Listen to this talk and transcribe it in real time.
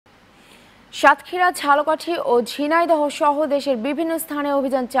সাতক্ষীরা, ঝালকাঠি ও ঝিনাইদহ সহ দেশের বিভিন্ন স্থানে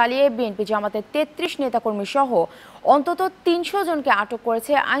অভিযান চালিয়ে বিএনপি জামাতের ৩৩ নেতাকর্মী সহ অন্তত ৩০০ জনকে আটক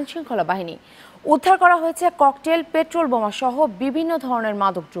করেছে আইনশৃঙ্খলা বাহিনী। উদ্ধার করা হয়েছে ককটেল, পেট্রোল বোমা সহ বিভিন্ন ধরনের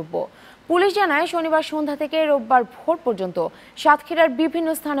মাদকদ্রব্য। পুলিশ জানায়, শনিবার সন্ধ্যা থেকে রোববার ভোর পর্যন্ত সাতক্ষীরার বিভিন্ন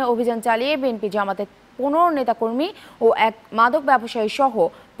স্থানে অভিযান চালিয়ে বিএনপি জামাতের ১৫ নেতাকর্মী ও এক মাদক ব্যবসায়ী সহ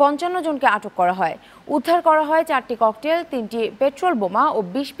 ৫৫ জনকে আটক করা হয়। উদ্ধার করা হয় ৪টি ককটেল, ৩টি পেট্রোল বোমা ও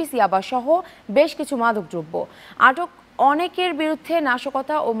 ২০ পিস ইয়াবা সহ বেশ কিছু মাদকদ্রব্য। আটক অনেকের বিরুদ্ধে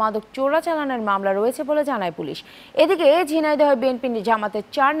নাশকতা ও মাদক চোরাচালানের মামলা রয়েছে বলে জানায় পুলিশ। এদিকে ঝিনাইদহে বিএনপি জামাতের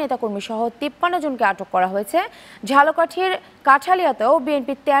 ৪ নেতাকর্মী সহ ৫৩ জনকে আটক করা হয়েছে। ঝালকাঠির কাঠালিয়াতেও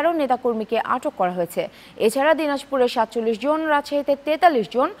বিএনপির ১৩ নেতাকর্মীকে আটক করা হয়েছে। এছাড়া দিনাজপুরে ৪৭ জন, রাজশাহীতে ৪৩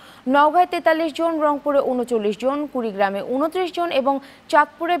 জন, নওগাঁয় ৪৩ জন, রংপুরে ৩৯ জন, কুড়িগ্রামে ২৯ জন এবং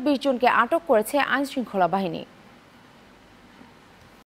চাঁদপুরে ২০ জনকে আটক করেছে আইনশৃঙ্খলা বাহিনী।